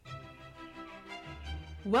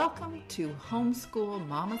Welcome to Homeschool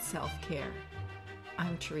Mama Self-Care.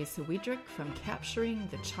 I'm Teresa Wiedrich from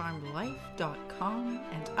CapturingTheCharmedLife.com,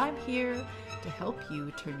 and I'm here to help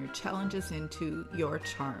you turn your challenges into your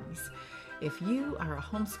charms. If you are a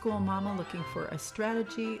homeschool mama looking for a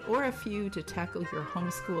strategy or a few to tackle your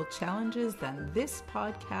homeschool challenges, then this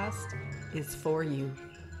podcast is for you.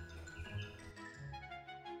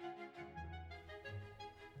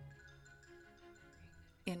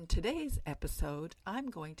 In today's episode, I'm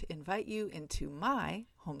going to invite you into my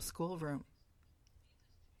homeschool room.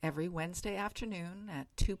 Every Wednesday afternoon at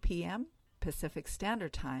 2 p.m. Pacific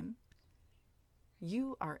Standard Time,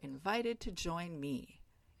 you are invited to join me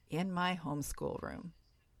in my homeschool room.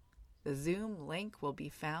 The Zoom link will be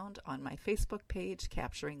found on my Facebook page,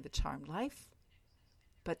 Capturing the Charmed Life.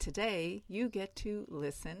 But today, you get to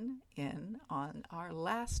listen in on our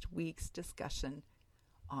last week's discussion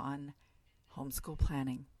on homeschool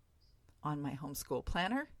planning, on my homeschool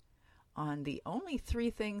planner, on the only 3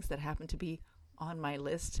 things that happen to be on my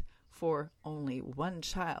list for only one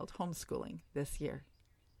child homeschooling this year.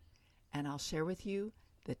 And I'll share with you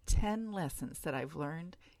the 10 lessons that I've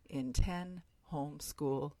learned in 10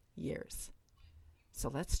 homeschool years. So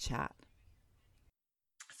let's chat.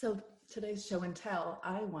 So today's show and tell,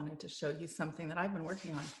 I wanted to show you something that I've been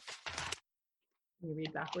working on. Can you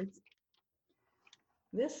read backwards?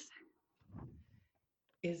 This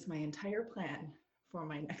is my entire plan for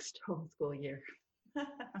my next homeschool year.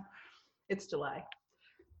 It's July.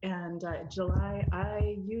 And July,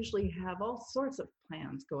 I usually have all sorts of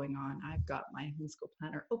plans going on. I've got my homeschool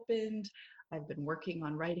planner opened. I've been working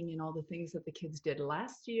on writing in all the things that the kids did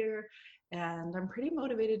last year. And I'm pretty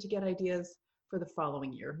motivated to get ideas for the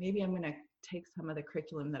following year. Maybe I'm going to take some of the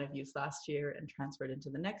curriculum that I've used last year and transfer it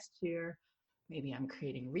into the next year. Maybe I'm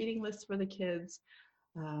creating reading lists for the kids.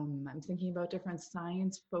 I'm thinking about different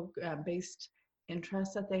science-based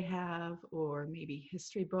interests that they have, or maybe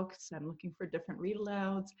history books. I'm looking for different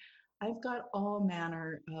read-alouds. I've got all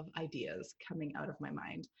manner of ideas coming out of my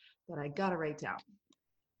mind that I gotta write down.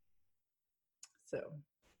 So,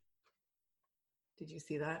 did you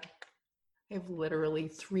see that? I have literally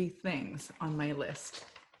 3 things on my list.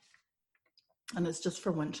 And it's just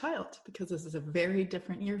for one child, because this is a very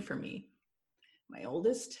different year for me. My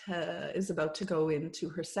oldest is about to go into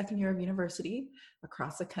her 2nd year of university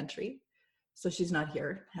across the country. So she's not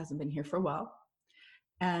here, hasn't been here for a while.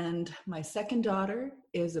 And my second daughter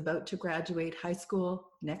is about to graduate high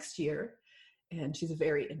school next year. And she's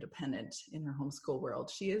very independent in her homeschool world.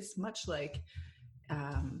 She is much like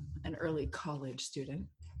an early college student.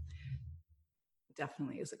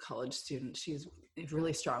 Definitely is a college student. She's a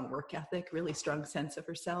really strong work ethic, really strong sense of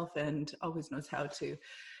herself, and always knows how to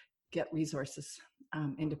get resources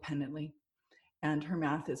independently. And her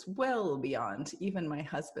math is well beyond even my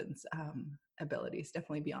husband's abilities,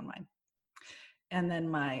 definitely beyond mine. And then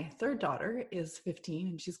my third daughter is 15,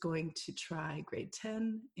 and she's going to try grade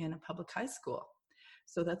 10 in a public high school.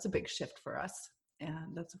 So that's a big shift for us.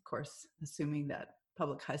 And that's, of course, assuming that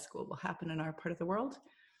public high school will happen in our part of the world.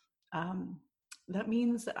 That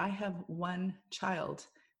means that I have one child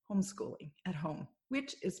homeschooling at home,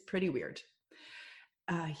 which is pretty weird.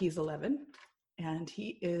 He's 11, and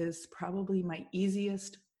he is probably my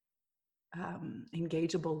easiest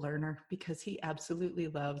engageable learner because he absolutely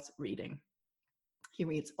loves reading. He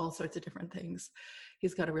reads all sorts of different things.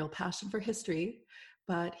 He's got a real passion for history,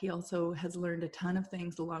 but he also has learned a ton of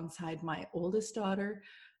things alongside my oldest daughter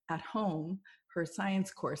at home, her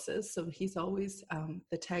science courses. So he's always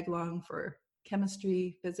the tag along for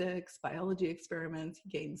chemistry, physics, biology experiments. He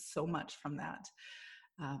gains so much from that.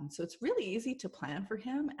 So it's really easy to plan for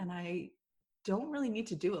him, and I don't really need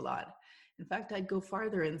to do a lot. In fact, I'd go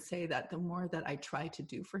farther and say that the more that I try to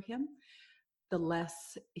do for him, the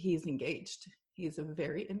less he's engaged. He's a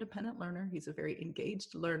very independent learner. He's a very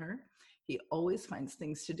engaged learner. He always finds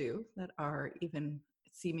things to do that are even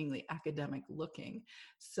seemingly academic looking.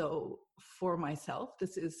 So for myself,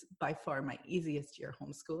 this is by far my easiest year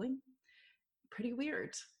homeschooling. Pretty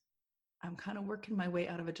weird. I'm kind of working my way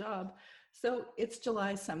out of a job. So it's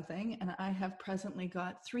July something, and I have presently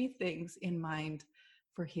got 3 things in mind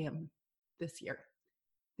for him this year.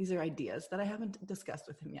 These are ideas that I haven't discussed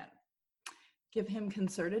with him yet. Give him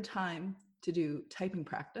concerted time to do typing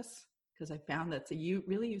practice, because I found that's a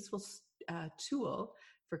really useful tool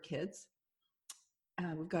for kids.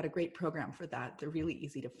 We've got a great program for that. They're really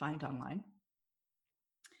easy to find online.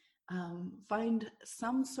 Find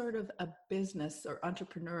some sort of a business or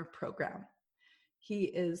entrepreneur program. He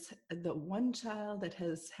is the one child that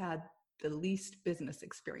has had the least business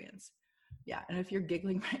experience. Yeah, and if you're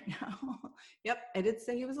giggling right now, yep, I did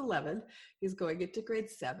say he was 11. He's going into grade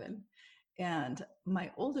 7. And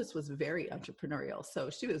my oldest was very entrepreneurial. So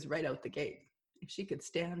she was right out the gate. If she could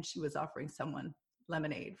stand, she was offering someone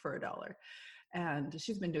lemonade for $1. And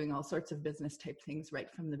she's been doing all sorts of business type things right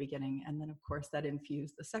from the beginning. And then, of course, that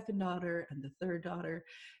infused the second daughter and the third daughter,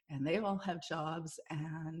 and they all have jobs.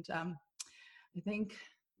 And I think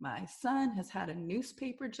my son has had a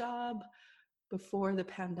newspaper job before the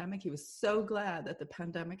pandemic. He was so glad that the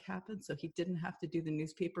pandemic happened, so he didn't have to do the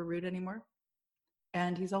newspaper route anymore.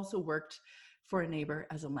 And he's also worked for a neighbor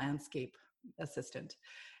as a landscape assistant,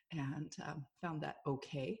 and found that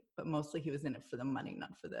okay, but mostly he was in it for the money,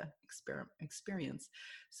 not for the experience.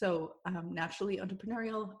 So naturally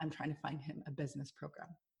entrepreneurial, I'm trying to find him a business program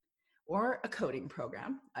or a coding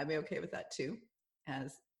program. I'd be okay with that too.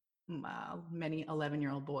 As many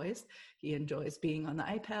 11-year-old boys, he enjoys being on the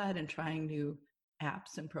iPad and trying new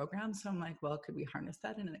apps and programs. So I'm like, well, could we harness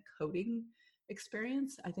that in a coding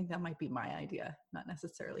experience? I think that might be my idea, not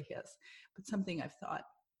necessarily his, but something I've thought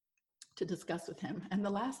to discuss with him. And the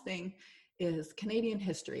last thing is Canadian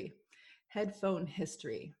history, headphone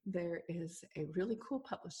history. There is a really cool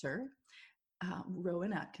publisher,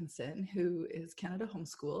 Rowan Atkinson, who is Canada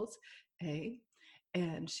Homeschools,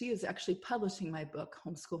 and she is actually publishing my book,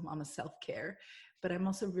 Homeschool Mama Self-Care. But I'm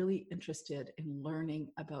also really interested in learning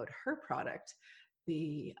about her product,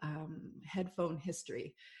 the headphone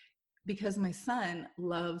history, because my son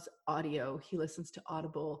loves audio. He listens to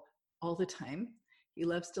Audible all the time. He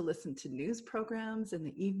loves to listen to news programs in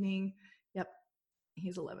the evening. Yep,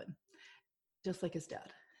 he's 11, just like his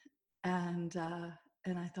dad. And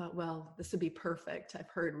I thought, well, this would be perfect. I've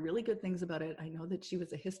heard really good things about it. I know that she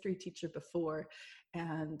was a history teacher before.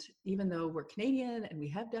 And even though we're Canadian and we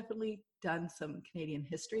have definitely done some Canadian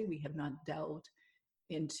history, we have not delved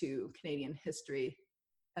into Canadian history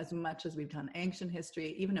as much as we've done ancient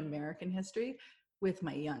history, even American history, with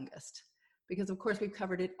my youngest. Because of course we've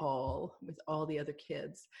covered it all with all the other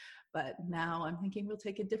kids. But now I'm thinking we'll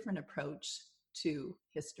take a different approach to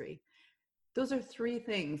history. Those are 3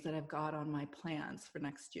 things that I've got on my plans for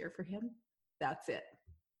next year for him. That's it.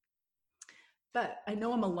 But I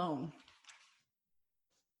know I'm alone,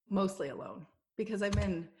 mostly alone, because I've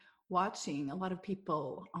been watching a lot of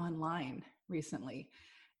people online recently,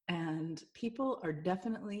 and people are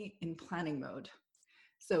definitely in planning mode.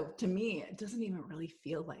 So to me, it doesn't even really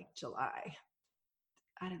feel like July.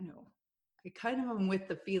 I don't know. I kind of am with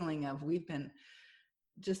the feeling of we've been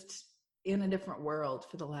just in a different world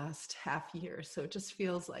for the last half year. So it just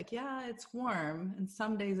feels like, yeah, it's warm. And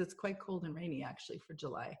some days it's quite cold and rainy actually for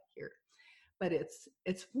July here. But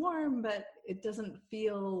it's warm, but it doesn't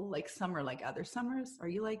feel like summer like other summers. Are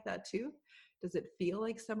you like that too? Does it feel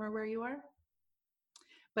like summer where you are?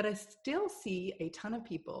 But I still see a ton of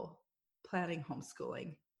people planning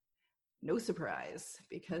homeschooling. No surprise,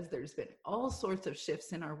 because there's been all sorts of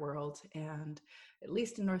shifts in our world. And at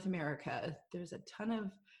least in North America, there's a ton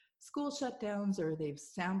of school shutdowns, or they've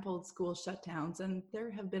sampled school shutdowns. And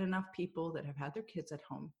there have been enough people that have had their kids at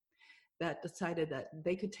home that decided that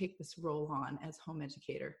they could take this role on as home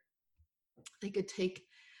educator. They could take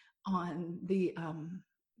on the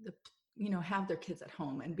have their kids at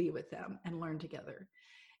home and be with them and learn together.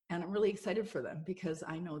 And I'm really excited for them, because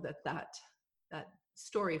I know that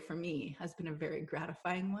story for me has been a very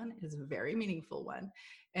gratifying one, is a very meaningful one.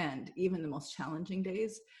 And even the most challenging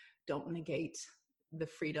days don't negate the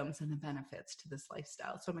freedoms and the benefits to this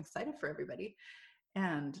lifestyle. So I'm excited for everybody.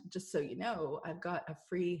 And just so you know, I've got a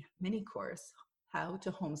free mini course, How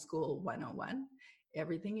to Homeschool 101,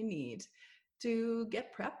 everything you need to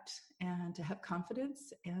get prepped and to have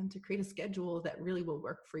confidence and to create a schedule that really will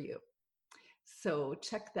work for you. So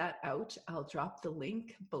check that out. I'll drop the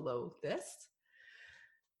link below this.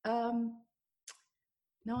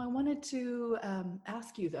 Now I wanted to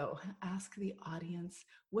ask the audience,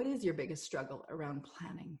 what is your biggest struggle around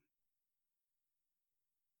planning?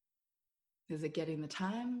 Is it getting the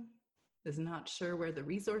time? Is not sure where the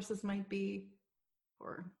resources might be?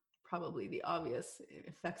 Or probably the obvious, it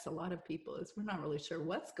affects a lot of people, is we're not really sure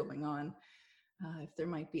what's going on. If there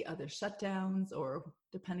might be other shutdowns, or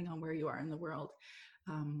depending on where you are in the world,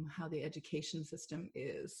 how the education system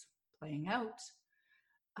is playing out.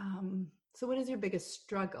 So what is your biggest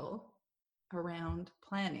struggle around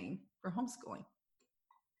planning for homeschooling?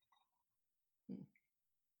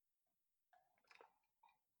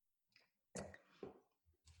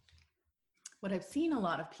 What I've seen a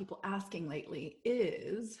lot of people asking lately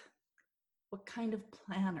is, what kind of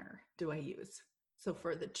planner do I use? So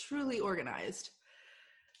for the truly organized,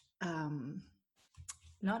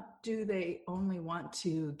 not do they only want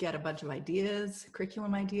to get a bunch of ideas,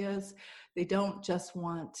 curriculum ideas. They don't just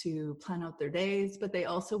want to plan out their days, but they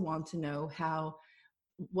also want to know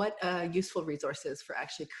what a useful resource is for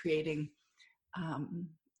actually creating,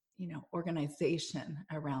 organization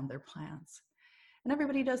around their plans. And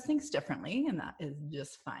everybody does things differently, and that is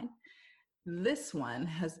just fine. This one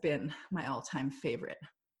has been my all-time favorite.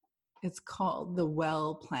 It's called the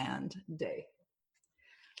Well Planned Day.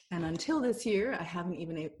 And until this year, I haven't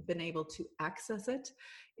even been able to access it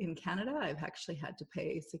in Canada. I've actually had to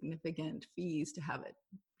pay significant fees to have it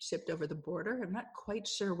shipped over the border. I'm not quite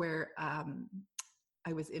sure where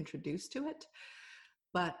I was introduced to it,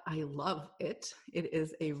 but I love it. It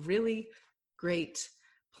is a really great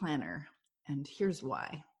planner, and here's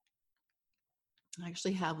why. I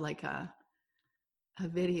actually have like a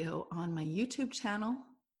video on my YouTube channel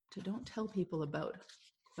to don't tell people about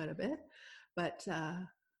quite a bit, but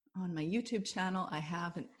on my YouTube channel, I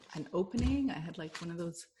have an opening. I had like one of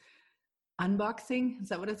those unboxing, is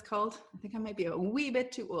that what it's called? I think I might be a wee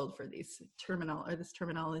bit too old for this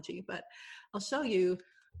terminology, but I'll show you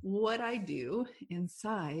what I do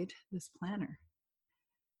inside this planner.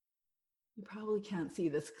 You probably can't see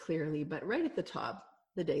this clearly, but right at the top,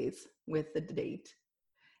 the days with the date.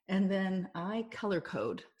 And then I color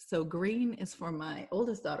code. So green is for my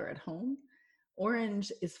oldest daughter at home,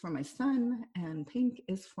 orange is for my son, and pink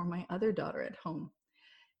is for my other daughter at home.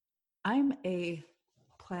 I'm a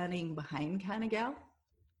planning behind kind of gal.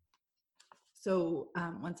 So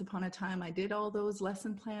once upon a time, I did all those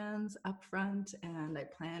lesson plans up front, and I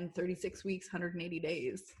planned 36 weeks, 180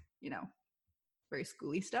 days, very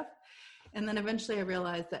schooly stuff. And then eventually I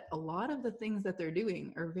realized that a lot of the things that they're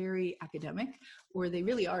doing are very academic, or they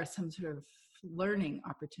really are some sort of learning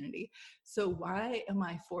opportunity. So why am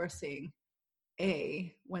I forcing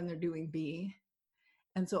A when they're doing B?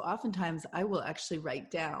 And so oftentimes I will actually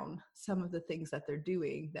write down some of the things that they're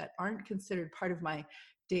doing that aren't considered part of my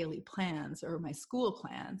daily plans or my school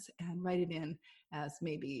plans, and write it in as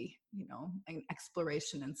maybe, an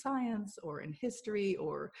exploration in science or in history,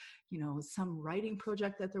 or, some writing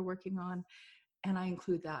project that they're working on. And I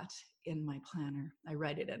include that in my planner. I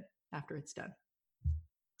write it in after it's done.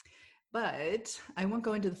 But I won't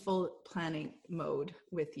go into the full planning mode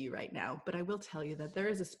with you right now, but I will tell you that there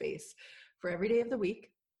is a space for every day of the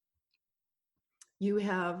week. You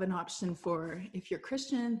have an option for, if you're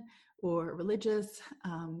Christian or religious,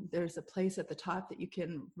 there's a place at the top that you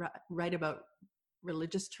can write about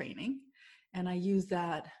religious training. And I use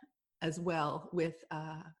that as well with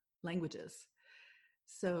languages.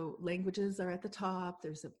 So languages are at the top.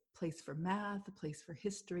 There's a place for math, a place for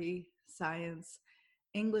history, science,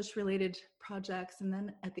 English related projects. And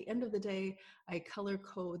then at the end of the day, I color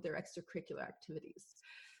code their extracurricular activities.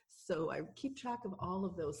 So I keep track of all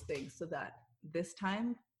of those things so that this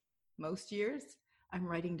time, most years, I'm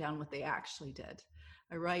writing down what they actually did.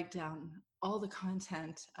 I write down all the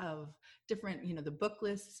content of different, the book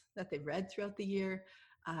lists that they read throughout the year.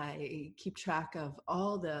 I keep track of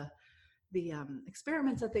all the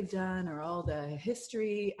experiments that they've done, or all the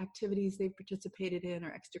history activities they've participated in,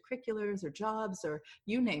 or extracurriculars, or jobs, or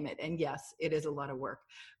you name it. And yes, it is a lot of work,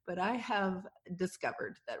 but I have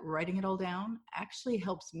discovered that writing it all down actually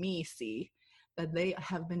helps me see that they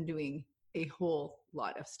have been doing a whole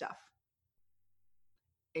lot of stuff,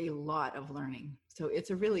 a lot of learning. So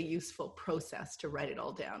it's a really useful process to write it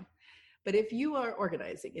all down. But if you are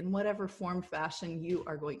organizing in whatever form, fashion you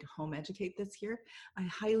are going to home educate this year, I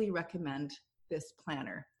highly recommend this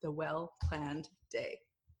planner, the Well Planned Day.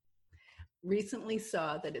 Recently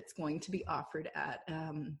saw that it's going to be offered at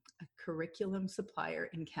a curriculum supplier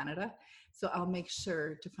in Canada. So I'll make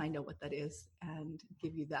sure to find out what that is and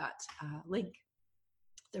give you that link.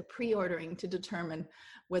 They're pre-ordering to determine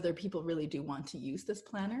whether people really do want to use this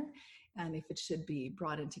planner, and if it should be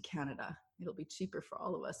brought into Canada. It'll be cheaper for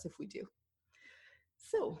all of us if we do.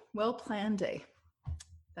 So, Well Planned Day.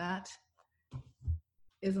 That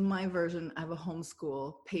is my version of a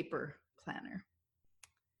homeschool paper planner.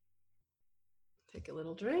 Take a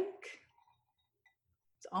little drink.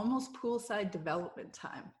 It's almost poolside development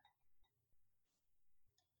time.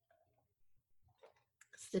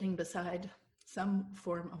 Sitting beside some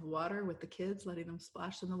form of water with the kids, letting them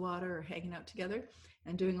splash in the water or hanging out together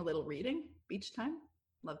and doing a little reading, beach time.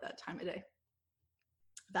 Love that time of day.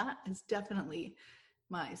 That is definitely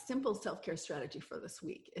my simple self-care strategy for this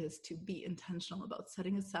week, is to be intentional about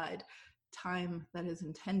setting aside time that is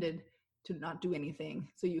intended to not do anything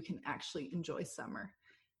so you can actually enjoy summer.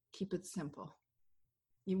 Keep it simple.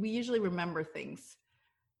 We usually remember things,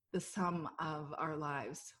 the sum of our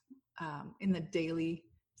lives, in the daily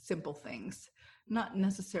simple things, not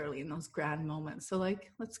necessarily in those grand moments. So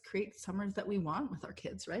let's create summers that we want with our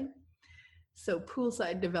kids, right? So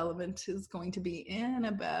poolside development is going to be in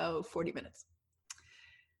about 40 minutes.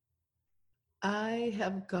 I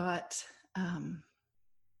have got, let's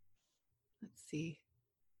see.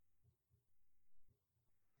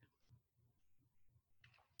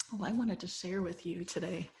 Well, I wanted to share with you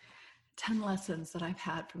today 10 lessons that I've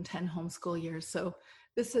had from 10 homeschool years. So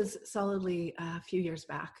this is solidly a few years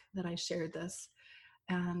back that I shared this.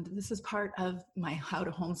 And this is part of my How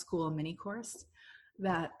to Homeschool mini course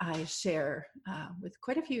that I share with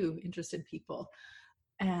quite a few interested people.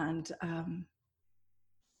 And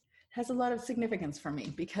has a lot of significance for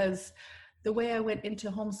me because the way I went into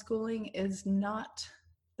homeschooling is not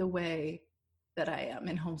the way that I am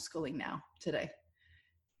in homeschooling now today.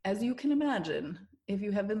 As you can imagine, if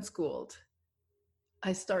you have been schooled,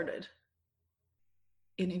 I started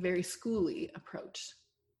in a very schooly approach.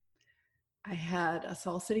 I had us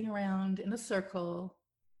all sitting around in a circle.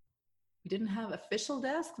 We didn't have official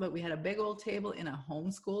desks, but we had a big old table in a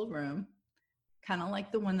homeschool room, kind of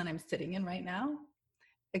like the one that I'm sitting in right now,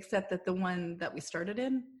 except that the one that we started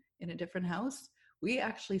in a different house, we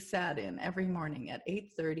actually sat in every morning at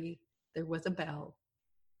 8:30. There was a bell.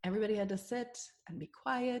 Everybody had to sit and be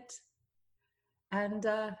quiet and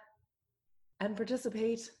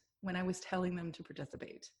participate when I was telling them to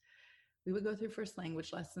participate. We would go through first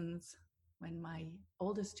language lessons when my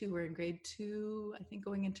oldest two were in grade 2, I think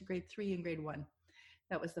going into grade 3 and grade 1.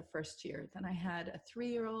 That was the first year. Then I had a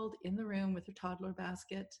 3-year-old in the room with her toddler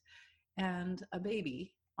basket and a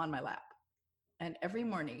baby on my lap. And every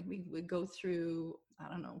morning we would go through,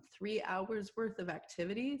 3 hours worth of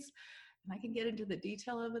activities. And I can get into the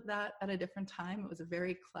detail of that at a different time. It was a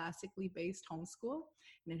very classically based homeschool,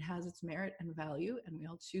 and it has its merit and value, and we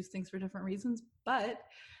all choose things for different reasons. But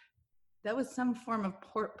that was some form of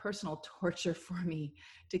personal torture for me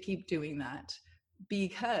to keep doing that,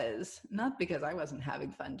 not because I wasn't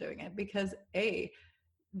having fun doing it, because they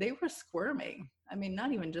were squirming. I mean,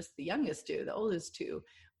 not even just the youngest two, the oldest two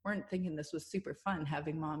weren't thinking this was super fun,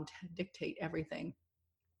 having mom dictate everything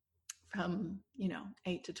from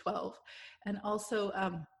 8 to 12. And also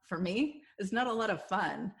for me, it's not a lot of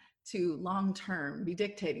fun to long-term be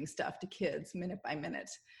dictating stuff to kids minute by minute.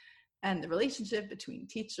 And the relationship between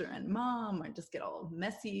teacher and mom might just get all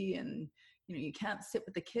messy, and you can't sit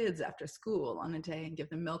with the kids after school on a day and give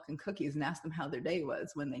them milk and cookies and ask them how their day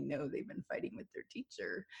was when they know they've been fighting with their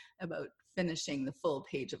teacher about finishing the full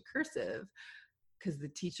page of cursive because the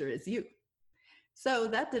teacher is you. So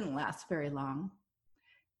that didn't last very long.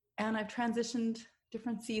 And I've transitioned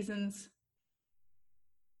different seasons,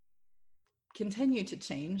 continue to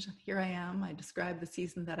change. Here I am. I describe the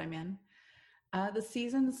season that I'm in. The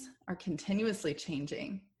seasons are continuously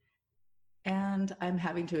changing, and I'm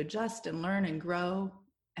having to adjust and learn and grow.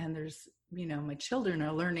 And there's, my children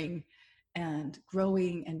are learning and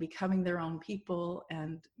growing and becoming their own people,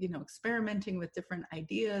 and, experimenting with different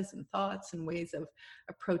ideas and thoughts and ways of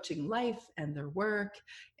approaching life and their work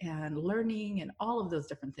and learning and all of those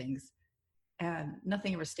different things. And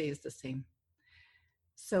nothing ever stays the same.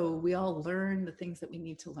 So we all learn the things that we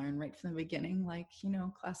need to learn right from the beginning. Like,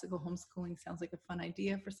 classical homeschooling sounds like a fun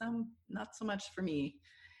idea for some, not so much for me,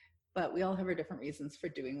 but we all have our different reasons for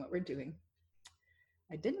doing what we're doing.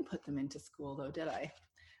 I didn't put them into school though, did I?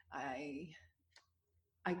 I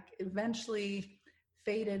eventually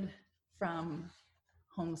faded from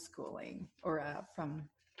homeschooling, or from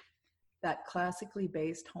that classically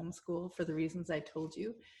based homeschool for the reasons I told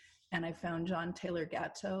you. And I found John Taylor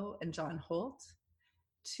Gatto and John Holt,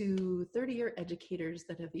 two 30-year educators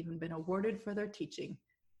that have even been awarded for their teaching.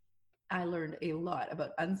 I learned a lot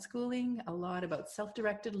about unschooling, a lot about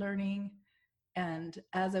self-directed learning. And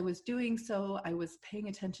as I was doing so, I was paying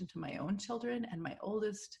attention to my own children, and my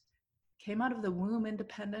oldest came out of the womb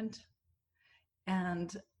independent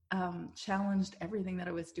and challenged everything that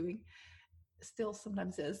I was doing, still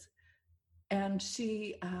sometimes is. And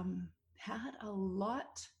she had a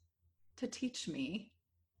lot to teach me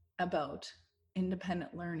about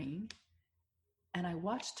independent learning. And I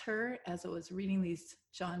watched her as I was reading these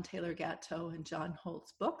John Taylor Gatto and John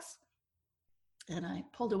Holt's books. And I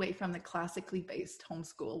pulled away from the classically based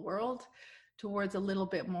homeschool world towards a little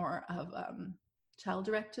bit more of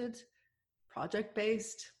child-directed,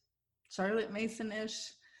 project-based, Charlotte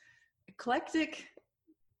Mason-ish, eclectic.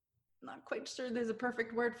 Not quite sure there's a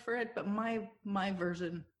perfect word for it, but my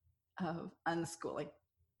version of unschooling.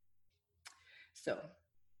 So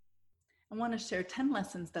I want to share 10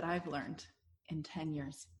 lessons that I've learned in 10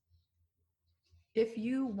 years. If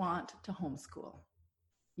you want to homeschool,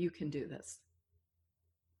 you can do this.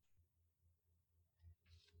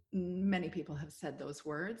 Many people have said those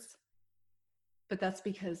words, But that's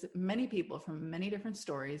because many people from many different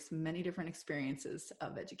stories, many different experiences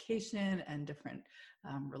of education and different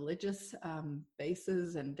religious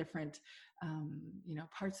bases and different,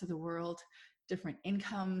 parts of the world, different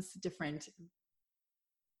incomes, different,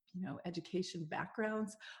 education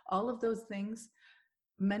backgrounds, all of those things,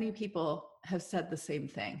 many people have said the same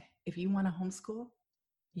thing. If you want to homeschool,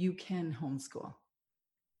 you can homeschool.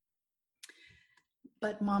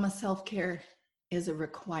 But mama self-care is a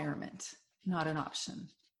requirement, not an option.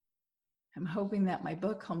 I'm hoping that my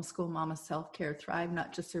book, Homeschool Mama Self-Care, Thrive,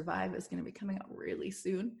 Not Just Survive, is going to be coming out really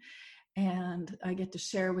soon. And I get to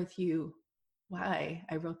share with you why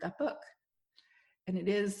I wrote that book. And it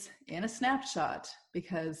is in a snapshot,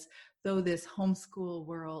 because though this homeschool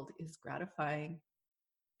world is gratifying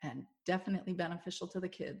and definitely beneficial to the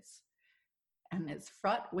kids, and it's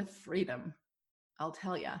fraught with freedom, I'll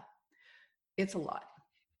tell you, it's a lot.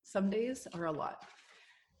 Some days are a lot.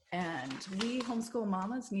 And we homeschool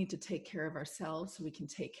mamas need to take care of ourselves so we can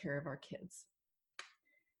take care of our kids.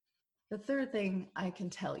 The third thing I can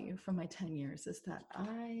tell you from my 10 years is that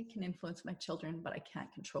I can influence my children, but I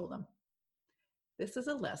can't control them. This is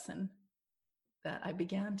a lesson that I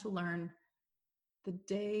began to learn the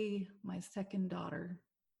day my second daughter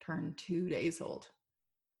turned 2 days old.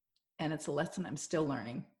 And it's a lesson I'm still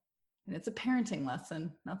learning. And it's a parenting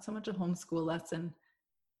lesson, not so much a homeschool lesson,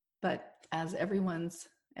 but as every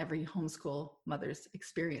homeschool mother's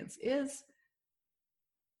experience is,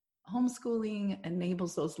 homeschooling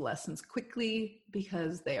enables those lessons quickly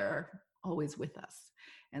because they are always with us.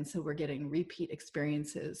 And so we're getting repeat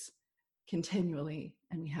experiences continually,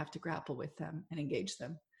 and we have to grapple with them and engage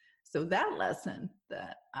them. So that lesson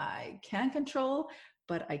that I can't control,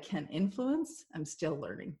 but I can influence, I'm still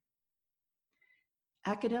learning.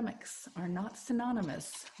 Academics are not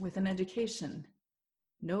synonymous with an education.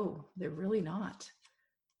 No, they're really not.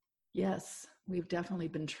 Yes, we've definitely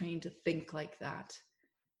been trained to think like that.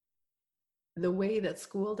 The way that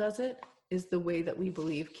school does it is the way that we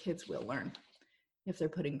believe kids will learn. If they're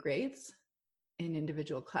putting grades in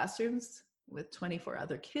individual classrooms with 24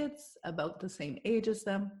 other kids about the same age as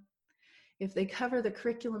them, if they cover the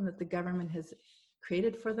curriculum that the government has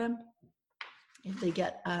created for them, if they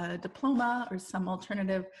get a diploma or some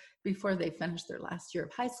alternative before they finish their last year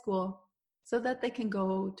of high school so that they can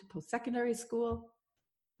go to post-secondary school,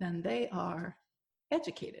 then they are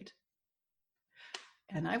educated.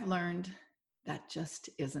 And I've learned that just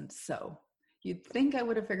isn't so. You'd think I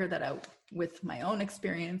would have figured that out with my own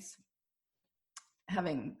experience,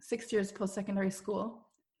 having 6 years post-secondary school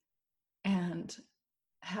and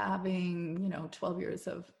having, 12 years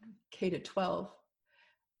of K to 12,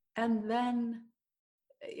 and then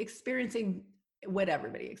experiencing what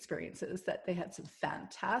everybody experiences, that they had some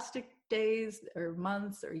fantastic days or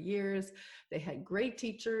months or years. They had great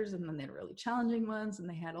teachers, and then they had really challenging ones, and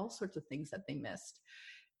they had all sorts of things that they missed.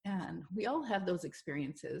 And we all have those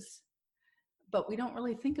experiences, but we don't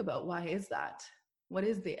really think about why is that? What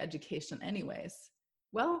is the education anyways?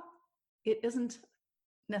 Well, it isn't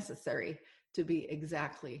necessary to be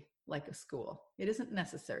exactly like a school. It isn't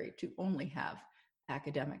necessary to only have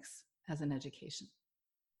academics as an education.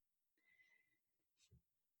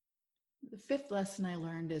 The fifth lesson I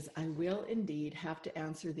learned is I will indeed have to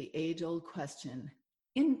answer the age-old question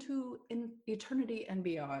in eternity and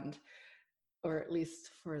beyond, or at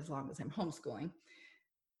least for as long as I'm homeschooling.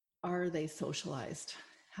 Are they socialized?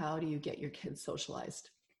 How do you get your kids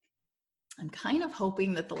socialized? I'm kind of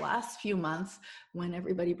hoping that the last few months, when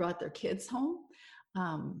everybody brought their kids home,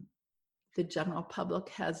 the general public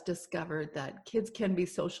has discovered that kids can be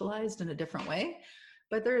socialized in a different way.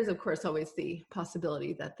 But there is, of course, always the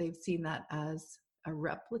possibility that they've seen that as a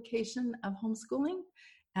replication of homeschooling.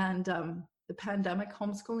 And the pandemic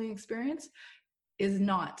homeschooling experience is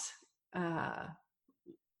not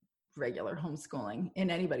regular homeschooling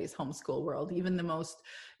in anybody's homeschool world. Even the most,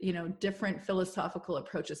 different philosophical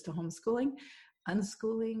approaches to homeschooling,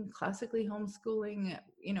 unschooling, classically homeschooling,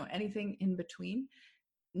 anything in between.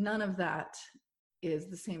 None of that is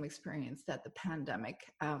the same experience that the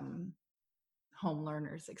pandemic home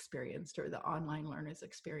learners experienced, or the online learners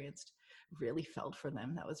experienced. Really felt for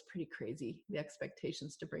them. That was pretty crazy. The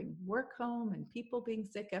expectations to bring work home, and people being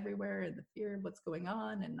sick everywhere, and the fear of what's going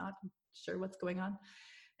on and not sure what's going on.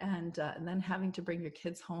 And then having to bring your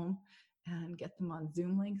kids home and get them on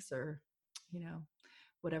Zoom links, or,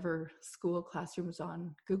 whatever school classrooms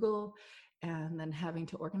on Google, and then having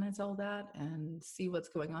to organize all that and see what's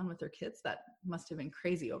going on with their kids. That must have been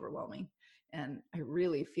crazy overwhelming. And I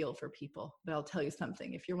really feel for people. But I'll tell you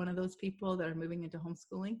something, if you're one of those people that are moving into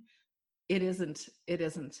homeschooling, it isn't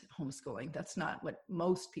homeschooling. That's not what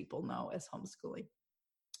most people know as homeschooling.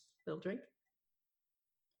 Little drink.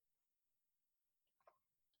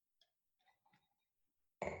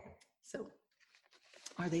 So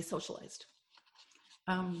are they socialized?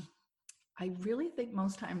 I really think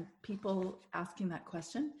most time people asking that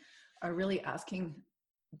question are really asking,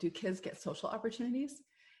 do kids get social opportunities?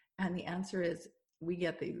 And the answer is, we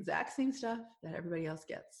get the exact same stuff that everybody else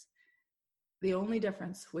gets. The only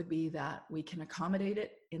difference would be that we can accommodate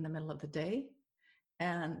it in the middle of the day,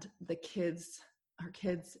 and our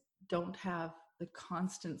kids don't have the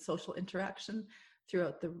constant social interaction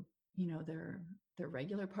throughout their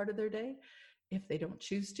regular part of their day if they don't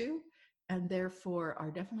choose to, and therefore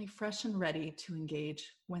are definitely fresh and ready to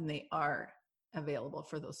engage when they are available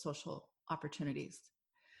for those social opportunities.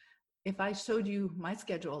 If I showed you my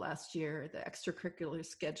schedule last year, the extracurricular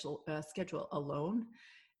schedule alone,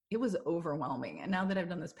 it was overwhelming. And now that I've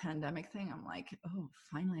done this pandemic thing, I'm like, oh,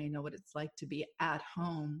 finally I know what it's like to be at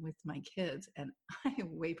home with my kids, and I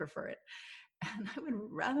way prefer it. And I would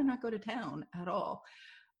rather not go to town at all.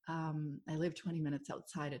 I live 20 minutes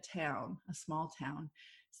outside of town, a small town.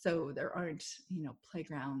 So there aren't,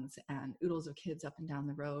 playgrounds and oodles of kids up and down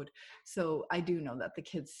the road. So I do know that the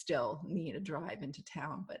kids still need a drive into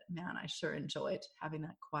town, but man, I sure enjoyed having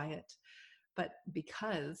that quiet. But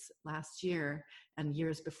because last year and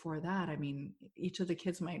years before that, I mean, each of the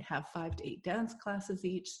kids might have 5 to 8 dance classes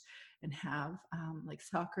each and have like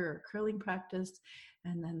soccer or curling practice.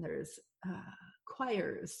 And then there's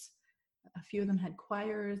choirs. A few of them had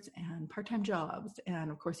choirs and part-time jobs,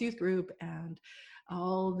 and of course youth group, and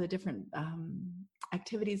all the different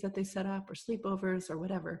activities that they set up, or sleepovers or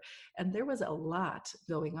whatever. And there was a lot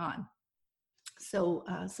going on. So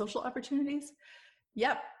social opportunities,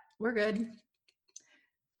 yep, we're good.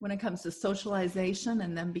 When it comes to socialization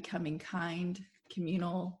and them becoming kind,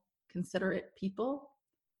 communal, considerate people,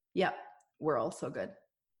 yep, we're also good.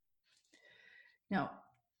 Now,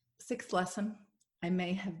 6th lesson, I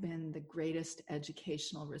may have been the greatest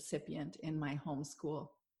educational recipient in my homeschool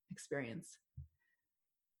experience.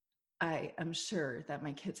 I am sure that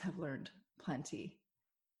my kids have learned plenty.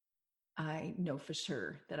 I know for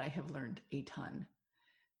sure that I have learned a ton.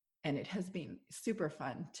 And it has been super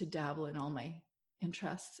fun to dabble in all my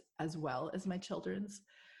interests as well as my children's,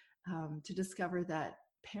 to discover that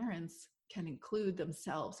parents can include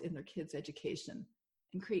themselves in their kids' education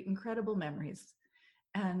and create incredible memories.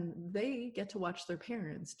 And they get to watch their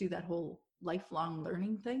parents do that whole lifelong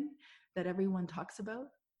learning thing that everyone talks about.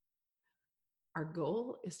 Our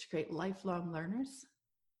goal is to create lifelong learners.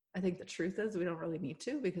 I think the truth is we don't really need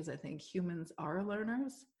to, because I think humans are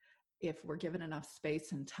learners if we're given enough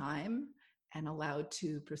space and time and allowed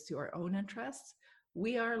to pursue our own interests.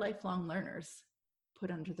 We are lifelong learners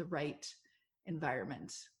put under the right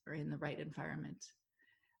environment, or in the right environment.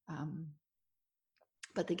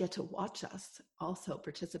 But they get to watch us also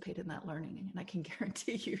participate in that learning. And I can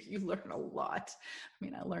guarantee you learn a lot. I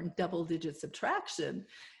mean, I learned double-digit subtraction.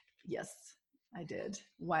 Yes, I did,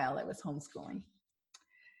 while I was homeschooling.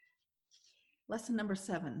 Lesson number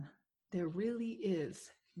 7, there really is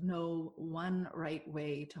no one right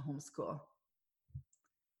way to homeschool.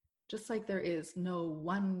 Just like there is no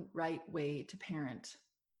one right way to parent.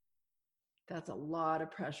 That's a lot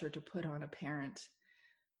of pressure to put on a parent.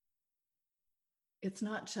 It's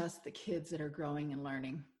not just the kids that are growing and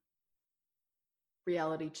learning.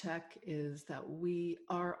 Reality check is that we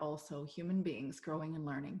are also human beings growing and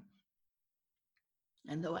learning.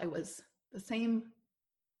 And though I was the same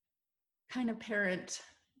kind of parent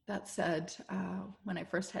that said, when I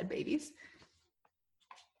first had babies,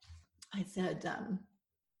 I said,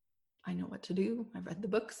 I know what to do. I've read the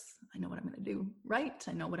books. I know what I'm going to do right.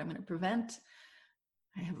 I know what I'm going to prevent.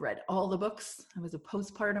 I have read all the books. I was a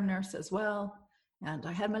postpartum nurse as well. And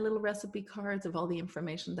I had my little recipe cards of all the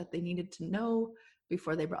information that they needed to know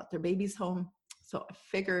before they brought their babies home. So I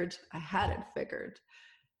figured I had it figured.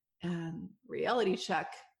 And reality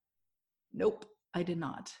check, nope, I did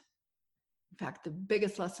not. In fact, the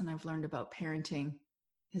biggest lesson I've learned about parenting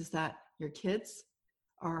is that your kids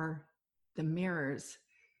are the mirrors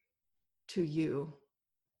to you.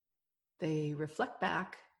 They reflect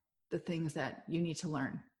back the things that you need to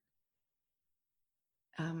learn.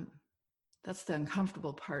 That's the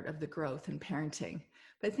uncomfortable part of the growth in parenting.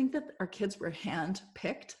 But I think that our kids were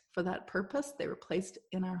hand-picked for that purpose. They were placed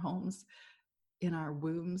in our homes, in our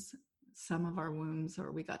wombs, some of our wombs,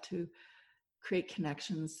 or we got to create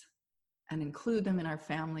connections and include them in our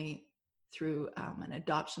family through an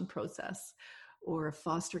adoption process or a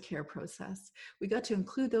foster care process. We got to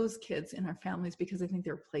include those kids in our families because I think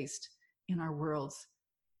they're placed in our worlds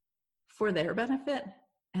for their benefit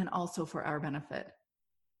and also for our benefit.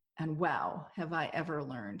 And wow, have I ever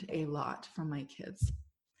learned a lot from my kids.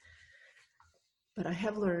 But I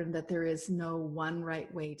have learned that there is no one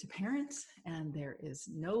right way to parent, and there is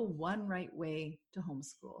no one right way to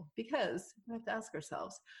homeschool, because we have to ask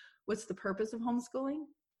ourselves, what's the purpose of homeschooling?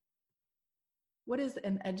 What is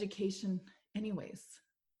an education anyways?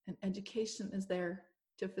 An education is there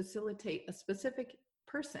to facilitate a specific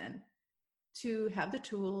person to have the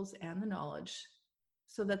tools and the knowledge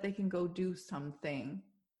so that they can go do something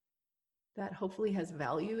that hopefully has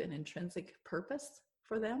value and intrinsic purpose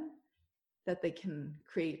for them, that they can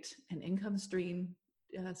create an income stream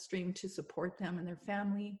to support them and their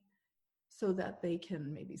family, so that they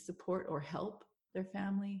can maybe support or help their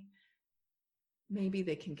family. Maybe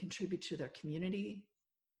they can contribute to their community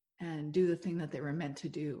and do the thing that they were meant to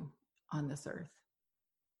do on this earth.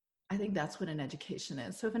 I think that's what an education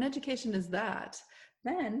is. So if an education is that,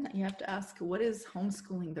 then you have to ask, what is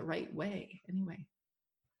homeschooling the right way anyway?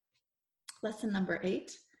 Lesson number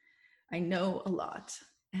 8, I know a lot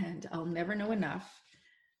and I'll never know enough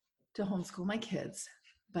to homeschool my kids,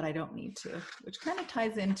 but I don't need to, which kind of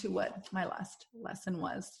ties into what my last lesson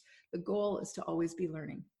was. The goal is to always be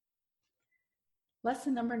learning.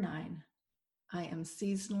 Lesson number 9, I am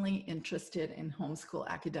seasonally interested in homeschool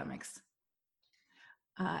academics.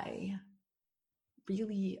 I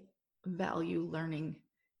really value learning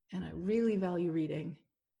and I really value reading,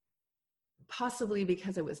 possibly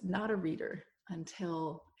because I was not a reader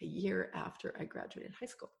until a year after I graduated high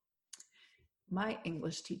school. My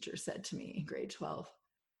English teacher said to me in grade 12,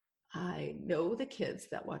 I know the kids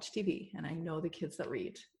that watch TV and I know the kids that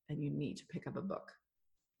read, and you need to pick up a book.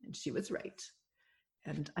 And she was right.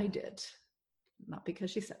 And I did. Not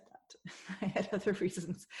because she said that. I had other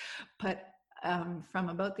reasons. But from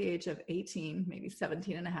about the age of 18, maybe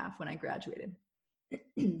 17 and a half when I graduated,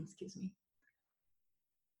 excuse me,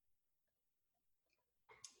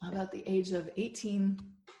 about the age of 18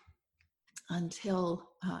 until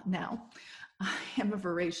now, I am a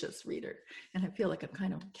voracious reader, and I feel like I'm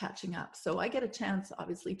kind of catching up. So I get a chance,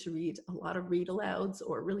 obviously, to read a lot of read alouds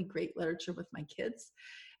or really great literature with my kids.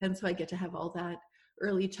 And so I get to have all that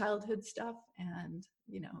early childhood stuff and,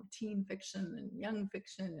 teen fiction and young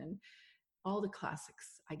fiction and all the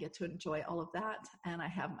classics. I get to enjoy all of that. And I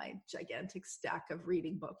have my gigantic stack of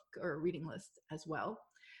reading book or reading list as well.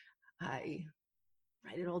 I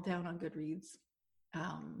write it all down on Goodreads.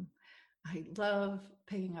 I love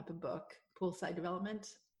picking up a book, Poolside Development,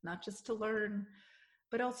 not just to learn,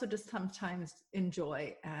 but also just sometimes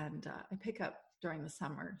enjoy. And I pick up during the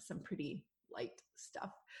summer some pretty light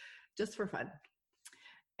stuff just for fun.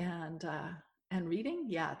 And reading,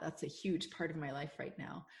 yeah, that's a huge part of my life right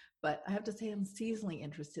now. But I have to say I'm seasonally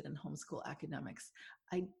interested in homeschool academics.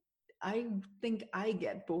 I think I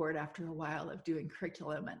get bored after a while of doing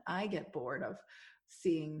curriculum, and I get bored of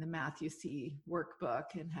seeing the Matthew C. workbook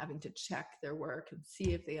and having to check their work and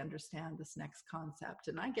see if they understand this next concept.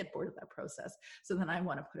 And I get bored of that process. So then I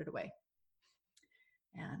want to put it away.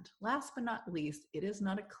 And last but not least, it is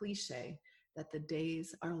not a cliche that the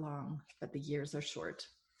days are long, but the years are short.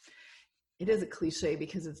 It is a cliche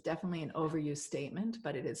because it's definitely an overused statement,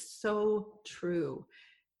 but it is so true.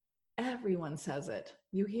 Everyone says it.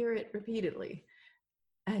 You hear it repeatedly.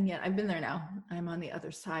 And yet I've been there now. I'm on the other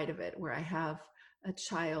side of it, where I have a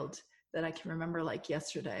child that I can remember like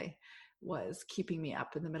yesterday was keeping me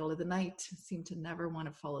up in the middle of the night, seemed to never want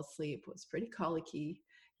to fall asleep, was pretty colicky.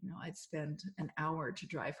 I'd spend an hour to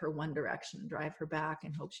drive her one direction, drive her back,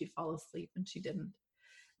 and hope she'd fall asleep, and she didn't.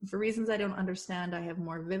 And for reasons I don't understand, I have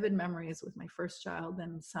more vivid memories with my first child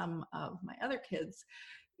than some of my other kids,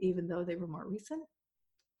 even though they were more recent.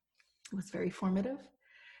 It was very formative.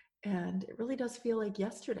 And it really does feel like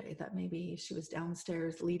yesterday that maybe she was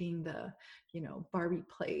downstairs leading the, Barbie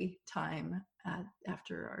play time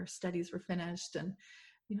after our studies were finished. And,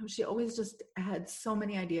 she always just had so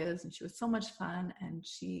many ideas, and she was so much fun. And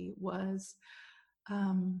she was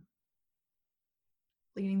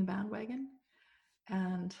leading the bandwagon.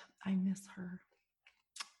 And I miss her.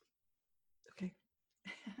 Okay.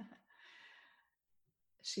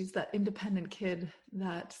 She's that independent kid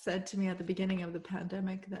that said to me at the beginning of the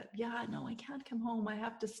pandemic that, yeah, no, I can't come home. I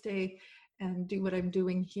have to stay and do what I'm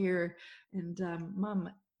doing here. And Mom,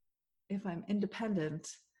 if I'm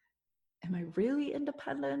independent, am I really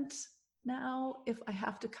independent now if I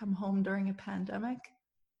have to come home during a pandemic?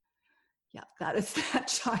 Yeah, that is that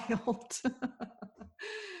child.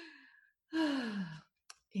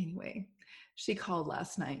 Anyway, she called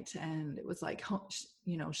last night, and it was like,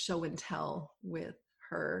 show and tell with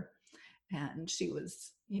her. And she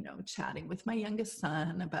was, chatting with my youngest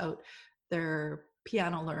son about their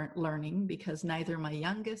piano learning, because neither my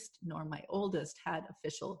youngest nor my oldest had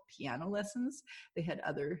official piano lessons. They had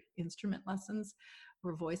other instrument lessons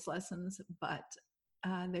or voice lessons, but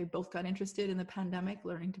they both got interested in the pandemic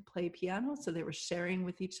learning to play piano. So they were sharing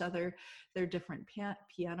with each other their different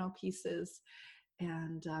piano pieces.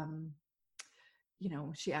 And,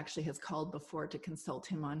 she actually has called before to consult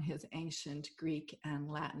him on his ancient Greek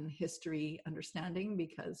and Latin history understanding,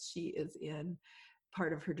 because she is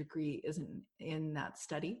part of her degree is in that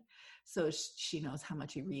study. So she knows how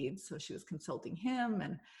much he reads. So she was consulting him,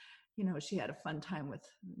 and, she had a fun time with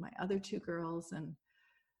my other two girls. And,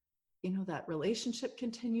 that relationship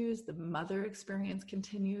continues. The mother experience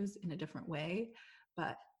continues in a different way.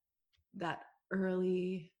 But that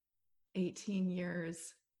early 18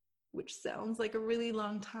 years, which sounds like a really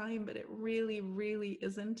long time, but it really, really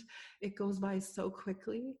isn't. It goes by so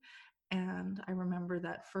quickly. And I remember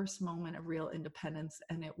that first moment of real independence,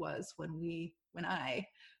 and it was when I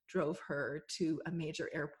drove her to a major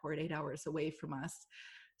airport 8 hours away from us,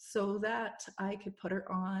 so that I could put her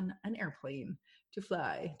on an airplane to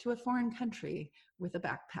fly to a foreign country with a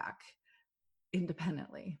backpack,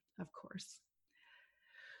 independently, of course.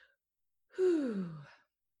 Whew,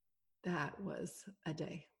 that was a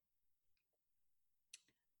day.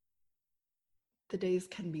 The days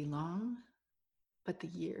can be long, but the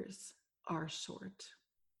years are short.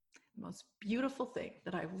 The most beautiful thing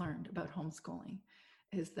that I've learned about homeschooling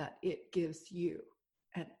is that it gives you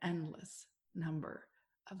an endless number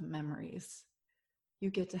of memories. You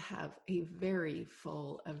get to have a very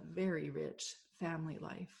full, a very rich family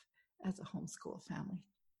life as a homeschool family.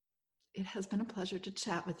 It has been a pleasure to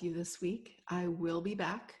chat with you this week. I will be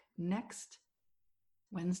back next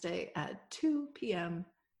Wednesday at 2 p.m.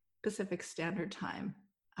 Pacific Standard Time.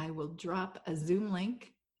 I will drop a Zoom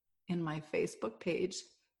link in my Facebook page,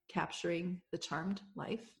 Capturing the Charmed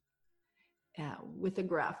Life, with a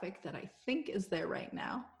graphic that I think is there right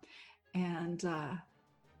now. And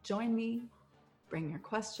join me, bring your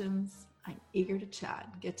questions. I'm eager to chat,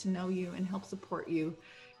 get to know you, and help support you,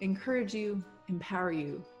 encourage you, empower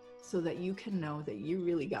you, so that you can know that you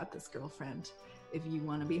really got this, girlfriend. If you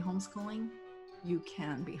want to be homeschooling, you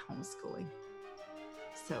can be homeschooling.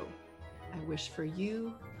 So I wish for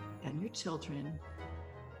you and your children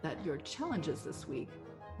that your challenges this week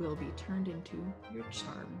will be turned into your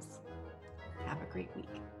charms. Have a great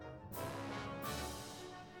week.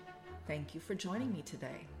 Thank you for joining me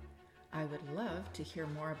today. I would love to hear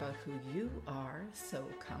more about who you are, so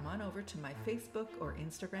come on over to my Facebook or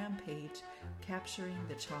Instagram page, Capturing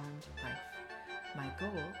the Charmed Life. My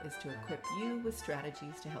goal is to equip you with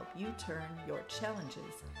strategies to help you turn your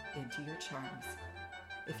challenges into your charms.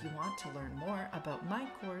 If you want to learn more about my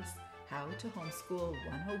course, How to Homeschool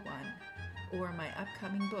 101, or my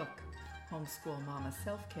upcoming book, Homeschool Mama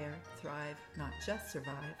Self-Care, Thrive, Not Just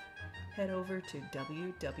Survive, head over to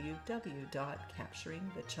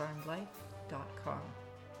www.capturingthecharmedlife.com.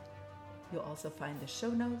 You'll also find the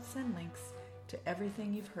show notes and links to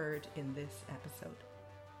everything you've heard in this episode.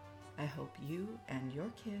 I hope you and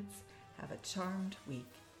your kids have a charmed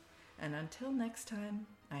week. And until next time,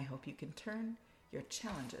 I hope you can turn your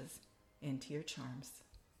challenges into your charms.